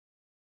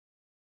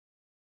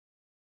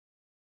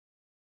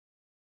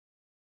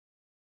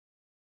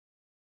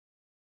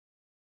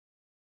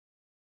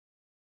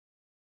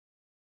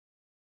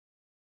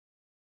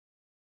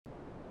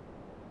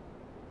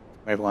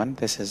Everyone,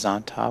 this is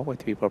Zanta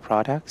with Revit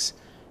Products.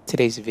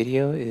 Today's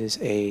video is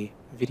a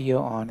video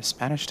on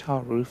Spanish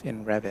tile roof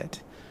in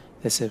Revit.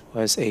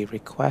 Was a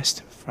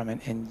request from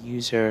an end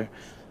user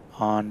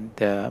on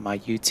my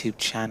YouTube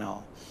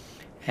channel,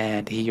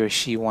 and he or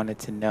she wanted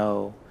to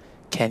know,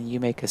 can you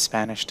make a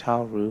Spanish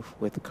tile roof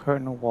with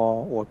curtain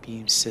wall or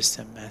beam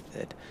system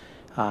method?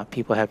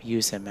 People have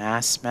used a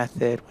mass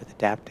method with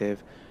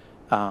adaptive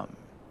um,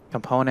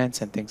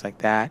 components and things like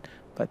that,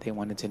 but they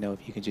wanted to know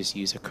if you could just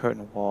use a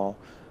curtain wall.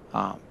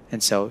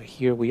 And so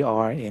here we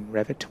are in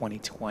Revit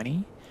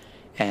 2020.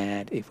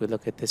 And if we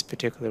look at this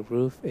particular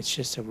roof, it's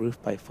just a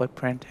roof by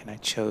footprint, and I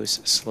chose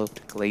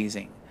sloped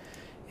glazing.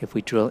 If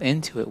we drill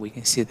into it, we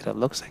can see that it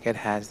looks like it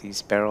has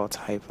these barrel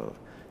type of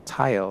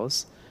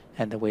tiles.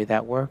 And the way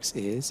that works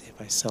is if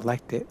I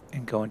select it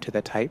and go into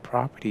the type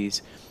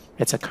properties,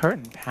 it's a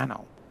curtain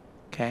panel.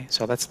 Okay,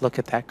 so let's look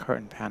at that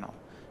curtain panel.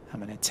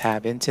 I'm going to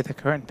tab into the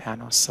curtain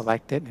panel,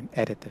 select it, and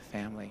edit the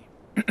family.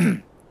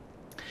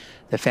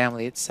 The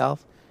family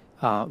itself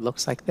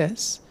looks like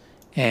this,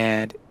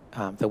 and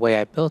the way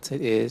I built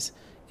it is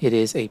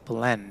a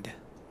blend.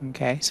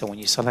 Okay, so when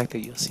you select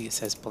it, you'll see it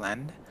says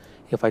blend.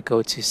 If I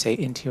go to, say,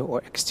 interior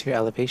or exterior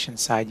elevation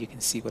side, you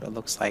can see what it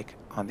looks like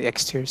on the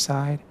exterior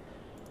side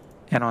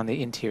and on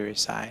the interior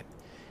side.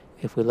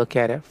 If we look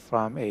at it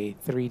from a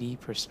 3D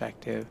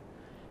perspective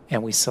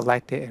and we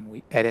select it and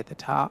we edit the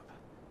top,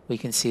 we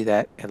can see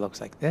that it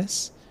looks like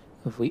this.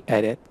 If we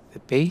edit the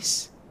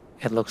base,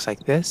 it looks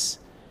like this,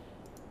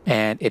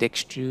 and it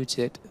extrudes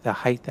it the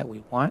height that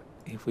we want.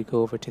 If we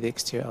go over to the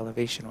exterior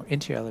elevation or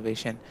interior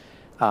elevation,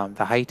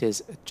 the height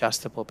is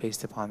adjustable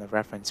based upon the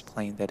reference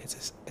plane that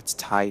it's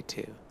tied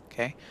to.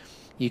 Okay,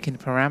 you can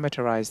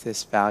parameterize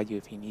this value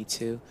if you need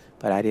to,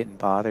 but I didn't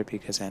bother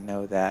because I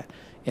know that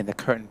in the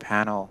curtain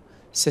panel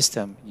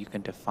system you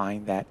can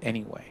define that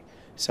anyway.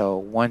 So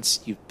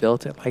once you've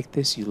built it like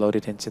this, you load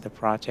it into the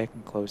project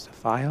and close the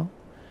file.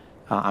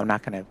 I'm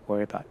not going to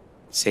worry about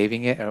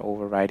saving it or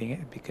overwriting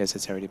it because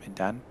it's already been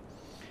done.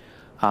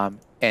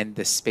 And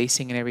the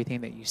spacing and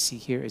everything that you see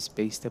here is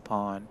based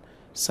upon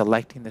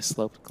selecting the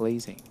sloped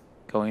glazing,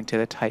 going to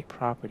the type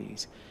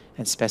properties,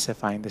 and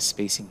specifying the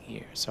spacing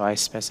here. So I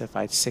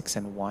specified 6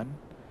 and 1.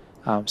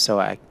 So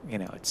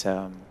it's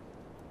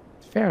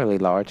fairly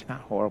large,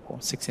 not horrible,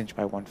 6 inch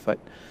by 1 foot.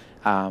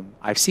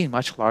 I've seen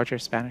much larger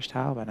Spanish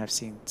tile, and I've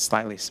seen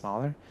slightly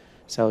smaller.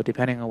 So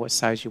depending on what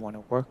size you want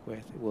to work with,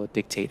 it will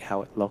dictate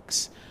how it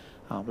looks.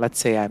 Let's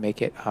say I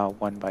make it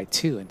 1 by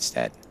 2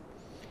 instead,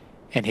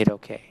 and hit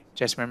OK.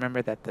 Just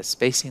remember that the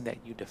spacing that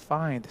you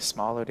define, the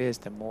smaller it is,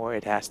 the more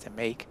it has to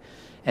make.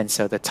 And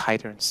so the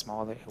tighter and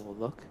smaller it will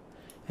look.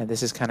 And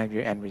this is kind of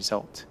your end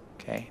result.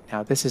 Okay.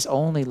 Now this is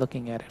only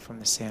looking at it from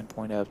the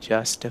standpoint of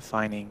just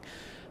defining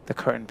the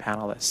curtain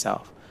panel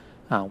itself.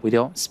 We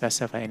don't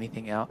specify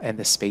anything else, and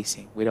the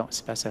spacing. We don't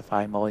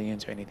specify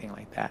mullions or anything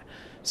like that.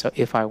 So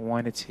if I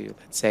wanted to,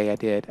 let's say I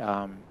did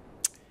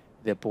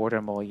the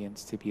border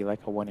mullions to be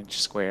like a 1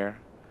 inch square,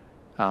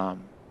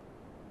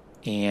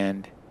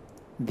 and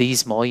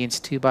these mullions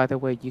too, by the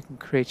way, you can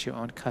create your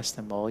own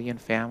custom mullion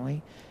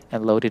family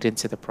and load it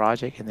into the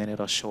project, and then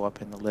it'll show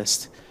up in the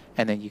list,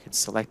 and then you can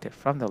select it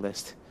from the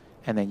list,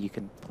 and then you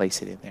can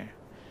place it in there.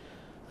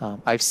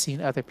 I've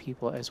seen other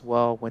people as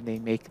well when they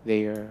make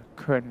their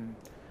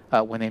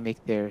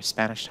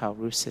Spanish tile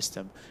roof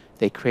system,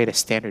 they create a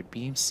standard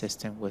beam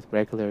system with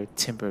regular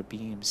timber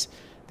beams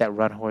that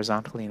run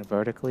horizontally and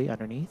vertically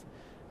underneath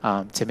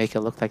to make it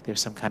look like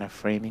there's some kind of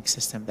framing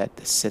system that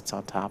this sits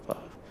on top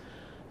of.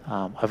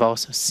 I've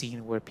also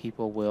seen where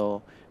people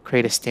will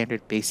create a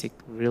standard basic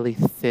really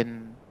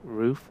thin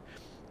roof,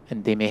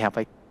 and they may have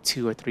like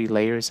 2 or 3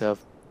 layers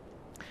of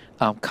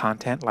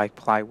content like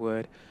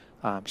plywood,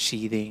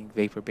 sheathing,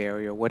 vapor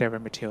barrier, whatever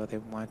material they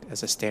want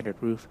as a standard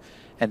roof,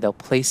 and they'll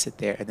place it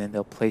there, and then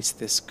they'll place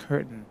this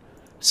curtain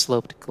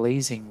sloped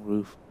glazing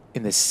roof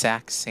in the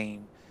exact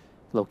same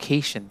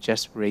location,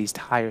 just raised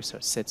higher so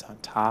it sits on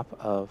top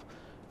of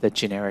the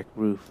generic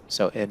roof.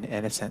 So in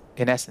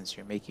essence,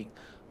 you're making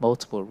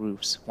multiple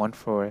roofs, one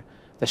for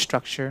the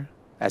structure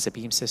as a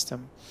beam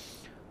system,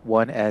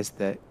 one as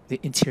the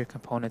interior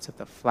components of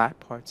the flat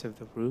parts of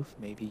the roof.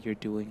 Maybe you're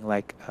doing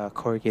like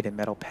corrugated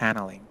metal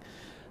paneling,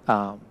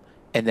 and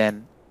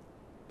then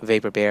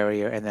vapor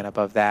barrier, and then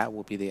above that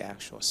will be the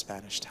actual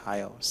Spanish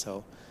tile.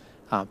 So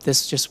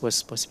this just was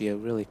supposed to be a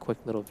really quick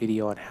little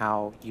video on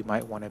how you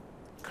might want to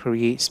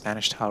create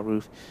Spanish tile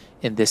roof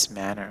in this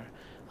manner.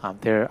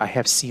 I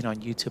have seen on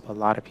YouTube a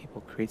lot of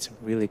people create some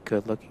really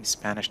good looking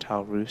Spanish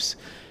tile roofs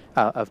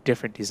of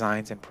different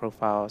designs and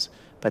profiles,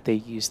 but they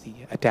use the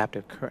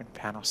adaptive curtain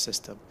panel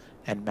system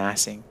and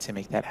massing to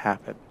make that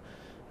happen.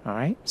 All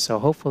right, so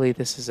hopefully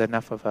this is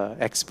enough of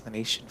an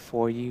explanation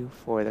for you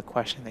for the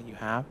question that you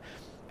have.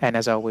 And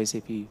as always,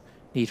 if you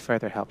need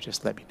further help,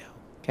 just let me know.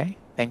 Okay,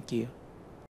 thank you.